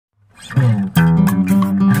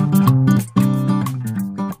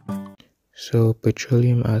So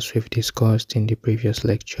petroleum, as we've discussed in the previous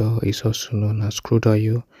lecture, is also known as crude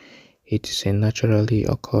oil. It is a naturally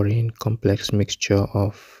occurring complex mixture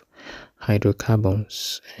of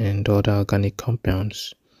hydrocarbons and other organic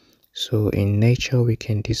compounds. So in nature, we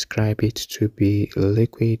can describe it to be a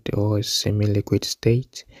liquid or semi-liquid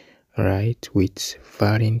state, right, with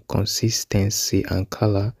varying consistency and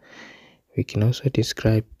color. We can also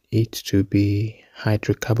describe it to be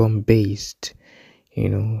hydrocarbon based,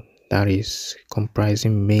 that is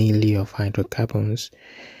comprising mainly of hydrocarbons,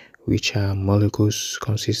 which are molecules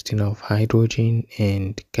consisting of hydrogen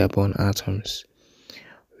and carbon atoms.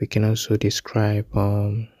 We can also describe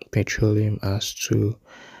petroleum as to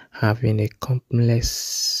having a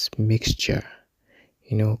complex mixture,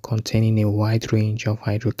 containing a wide range of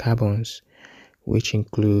hydrocarbons, which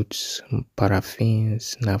includes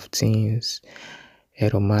paraffins, naphthalene,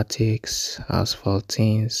 aromatics,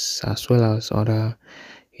 asphaltates, as well as other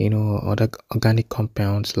organic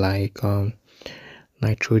compounds like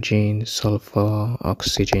nitrogen, sulfur,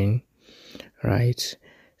 oxygen, right?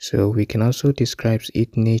 So we can also describe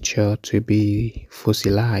its nature to be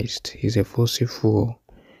fossilized. It's a fossil fuel.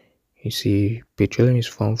 You see, petroleum is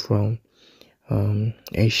formed from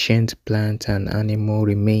ancient plant and animal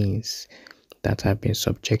remains that have been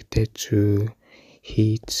subjected to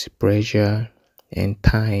heat, pressure, and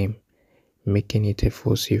time, making it a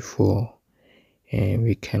fossil fuel. And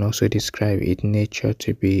we can also describe its nature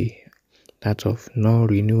to be that of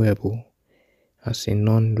non-renewable, as a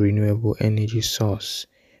non-renewable energy source,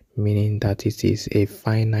 meaning that it is a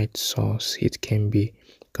finite source. It can be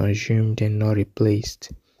consumed and not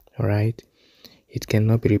replaced. Alright, it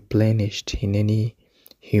cannot be replenished in any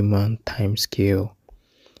human time scale.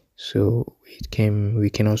 So we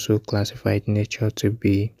can also classify its nature to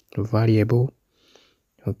be variable,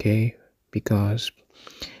 okay, because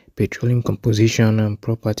petroleum composition and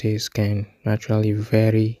properties can naturally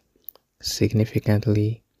vary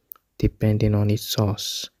significantly depending on its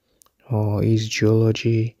source or its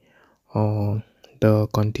geology or the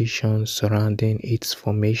conditions surrounding its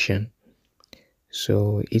formation.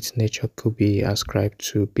 So its nature could be ascribed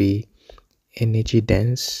to be energy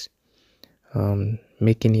dense,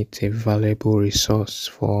 making it a valuable resource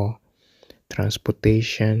for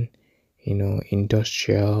transportation,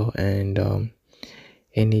 industrial and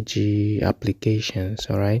energy applications.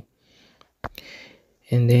 All right,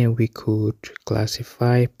 and then we could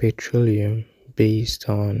classify petroleum based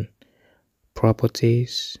on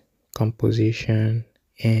properties, composition,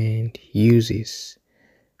 and uses.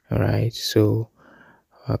 All right, so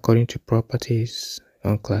according to properties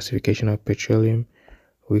on classification of petroleum,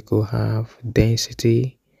 we could have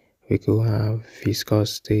density, we could have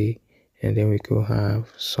viscosity, and then we could have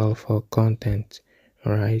sulfur content.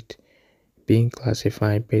 All right, being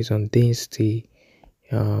classified based on density,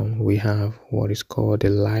 we have what is called the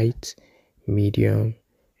light, medium,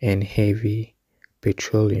 and heavy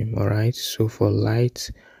petroleum. All right, so for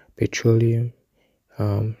light petroleum,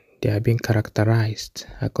 they are being characterized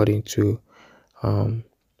according to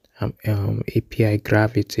API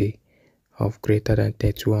gravity of greater than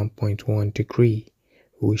 31.1 degree.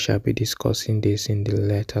 We shall be discussing this in the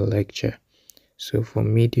later lecture. So for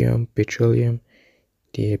medium petroleum,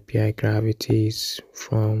 the API gravity is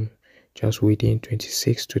from just within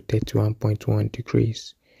 26 to 31.1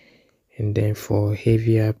 degrees. And then for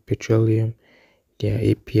heavier petroleum, their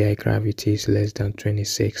API gravity is less than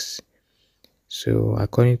 26. So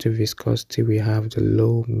according to viscosity, we have the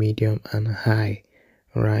low, medium, and high,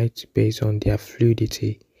 right, based on their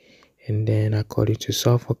fluidity. And then according to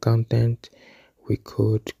sulfur content, we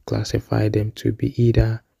could classify them to be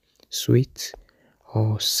either sweet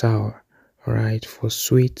or sour. Right, for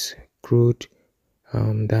sweet crude,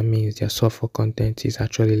 that means their sulfur content is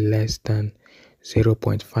actually less than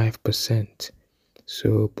 0.5%.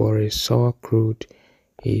 So for a sour crude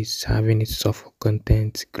is having its sulfur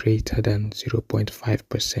content greater than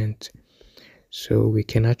 0.5%. So we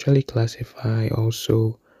can actually classify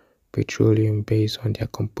also petroleum based on their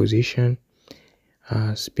composition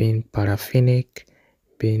as being paraffinic,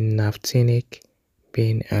 being naphthenic,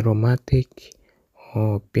 being aromatic,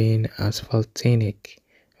 or being asphaltic.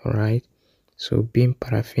 Alright, so being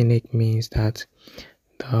paraffinic means that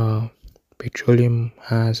the petroleum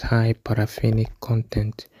has high paraffinic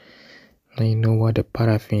content. And you know what the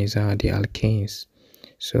paraffins are, the alkanes.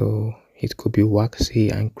 So it could be waxy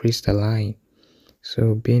and crystalline.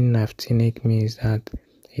 So being naphthenic means that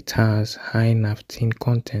it has high naphthalene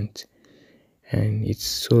content and it's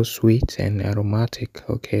so sweet and aromatic.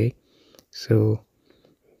 Okay, so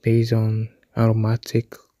based on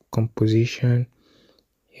aromatic composition,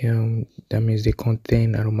 that means they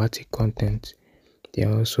contain aromatic content. They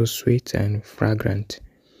are also sweet and fragrant.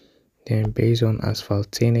 Then based on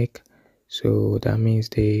asphaltenic, so that means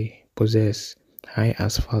they possess high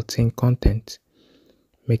asphaltene content,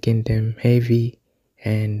 making them heavy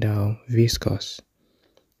and viscous.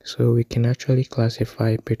 So we can actually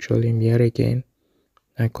classify petroleum yet again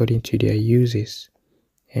according to their uses,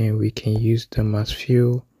 and we can use them as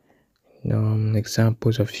fuel.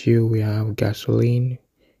 Examples of fuel, we have gasoline,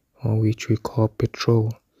 or which we call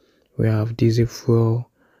petrol. We have diesel fuel,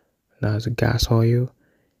 that's gas oil,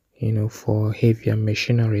 for heavier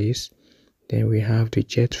machineries. Then we have the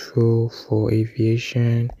jet fuel for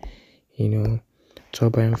aviation,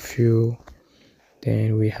 turbine fuel.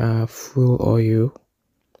 Then we have fuel oil,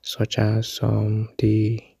 such as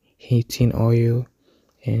the heating oil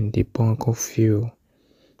and the bunker fuel,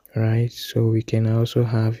 right? So we can also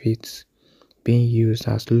have it being used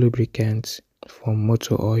as lubricants for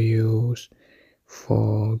motor oils,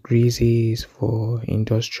 for greases, for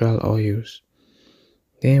industrial oils.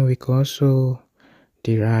 Then we can also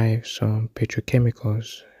derive some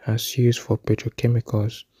petrochemicals as used for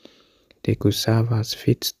petrochemicals. They could serve as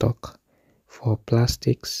feedstock for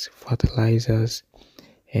plastics, fertilizers,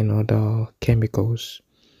 and other chemicals.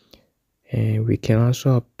 And we can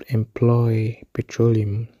also employ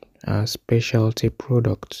petroleum as specialty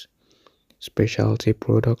products. Specialty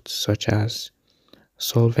products such as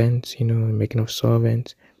solvents, making of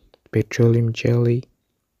solvents, petroleum jelly,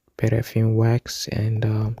 paraffin wax,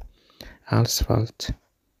 and asphalt.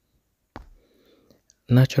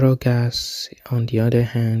 Natural gas, on the other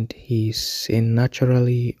hand, is a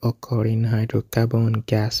naturally occurring hydrocarbon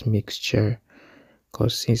gas mixture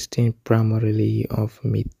consisting primarily of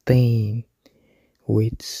methane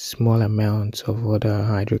with small amounts of other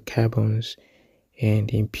hydrocarbons and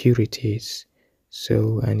impurities.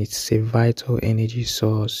 And it's a vital energy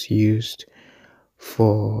source used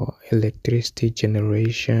for electricity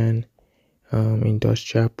generation,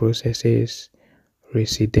 industrial processes,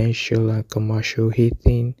 residential and commercial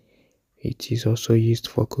heating. It is also used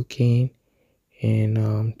for cooking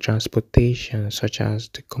and transportation, such as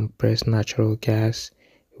the compressed natural gas,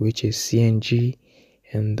 which is CNG,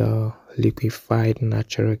 and the liquefied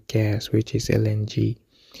natural gas, which is LNG.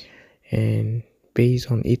 And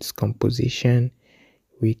based on its composition,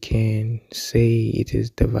 we can say it is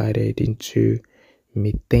divided into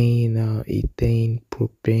methane, ethane,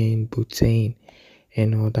 propane, butane,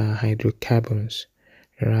 and other hydrocarbons,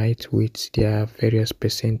 right, with their various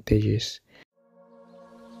percentages.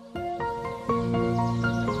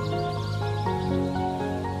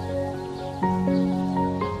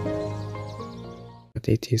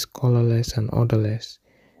 It is colorless and odorless.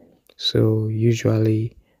 So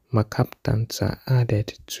usually mercaptans are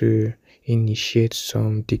added to initiate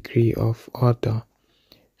some degree of odor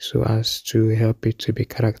so as to help it to be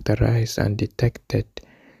characterized and detected.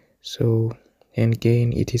 So, and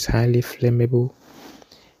again, it is highly flammable.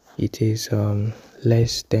 It is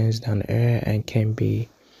less dense than air and can be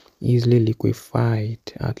easily liquefied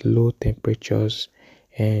at low temperatures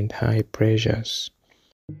and high pressures.